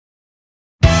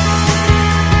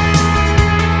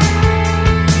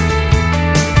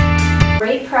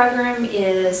program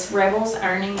is Rebels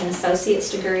Earning an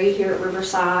Associate's Degree here at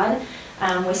Riverside.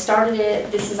 We started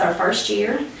it, this is our first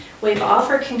year. We've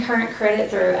offered concurrent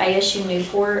credit through ASU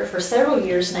Newport for several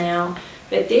years now,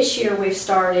 but this year we've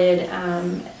started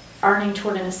earning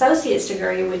toward an associate's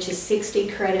degree, which is 60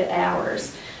 credit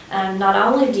hours. Not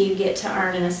only do you get to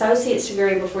earn an associate's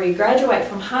degree before you graduate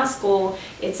from high school,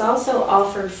 it's also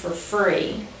offered for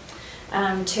free.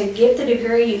 To get the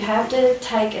degree, you have to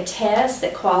take a test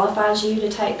that qualifies you to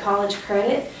take college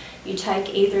credit. You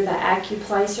take either the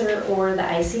AccuPlacer or the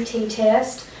ACT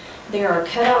test. There are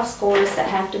cutoff scores that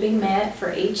have to be met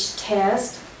for each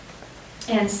test.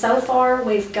 And so far,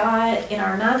 we've got, in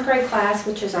our 9th grade class,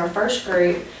 which is our first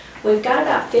group, we've got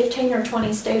about 15 or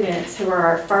 20 students who are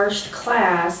our first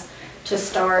class to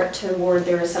start toward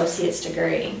their associate's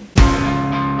degree.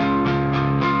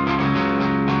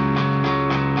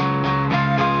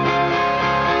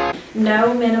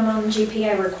 No minimum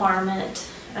GPA requirement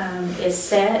is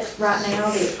set right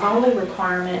now. The only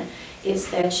requirement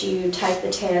is that you take the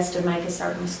test and make a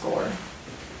certain score.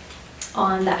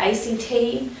 On the ACT,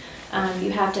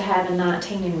 you have to have a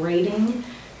 19 in reading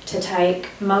to take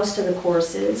most of the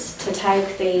courses. To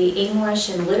take the English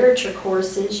and literature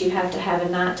courses, you have to have a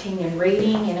 19 in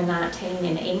reading and a 19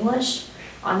 in English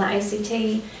on the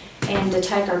ACT. And to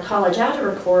take our college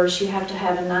algebra course, you have to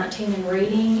have a 19 in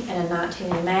reading and a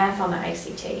 19 in math on the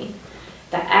ACT.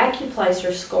 The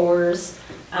AccuPlacer scores,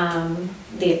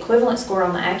 the equivalent score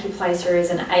on the AccuPlacer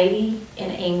is an 80 in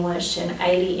English, an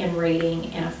 80 in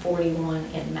reading, and a 41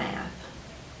 in math.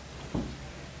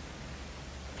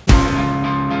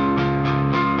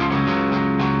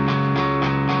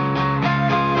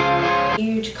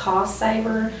 Huge cost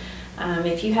saver.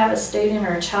 If you have a student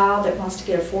or a child that wants to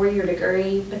get a 4-year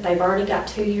degree, but they've already got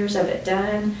 2 years of it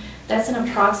done, that's an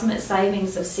approximate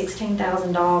savings of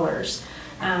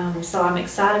 $16,000. So I'm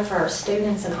excited for our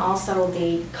students and also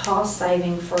the cost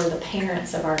saving for the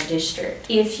parents of our district.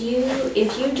 If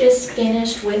you just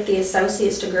finished with the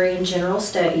associate's degree in general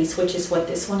studies, which is what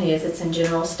this one is, it's in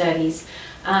general studies,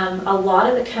 a lot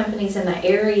of the companies in the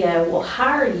area will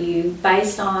hire you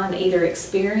based on either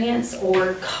experience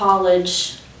or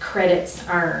college credits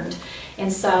earned.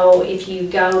 And so if you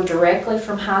go directly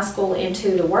from high school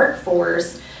into the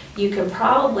workforce, you can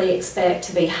probably expect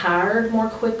to be hired more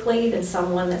quickly than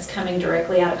someone that's coming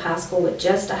directly out of high school with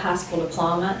just a high school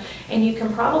diploma, and you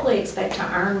can probably expect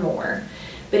to earn more.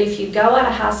 But if you go out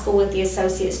of high school with the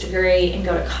associate's degree and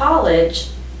go to college,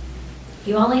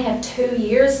 you only have 2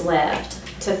 years left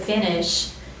to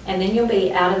finish, and then you'll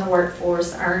be out in the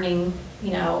workforce earning,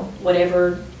 you know,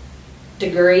 whatever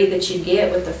degree that you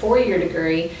get with the 4-year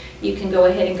degree. You can go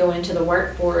ahead and go into the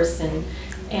workforce and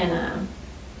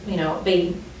you know,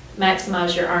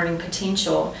 maximize your earning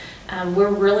potential. We're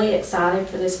really excited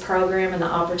for this program and the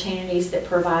opportunities that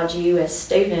provide you as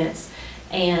students,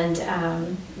 and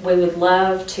we would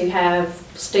love to have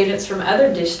students from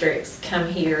other districts come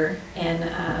here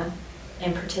and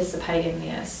participate in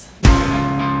this.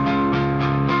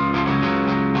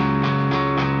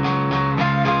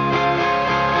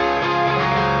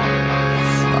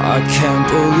 I can't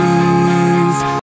believe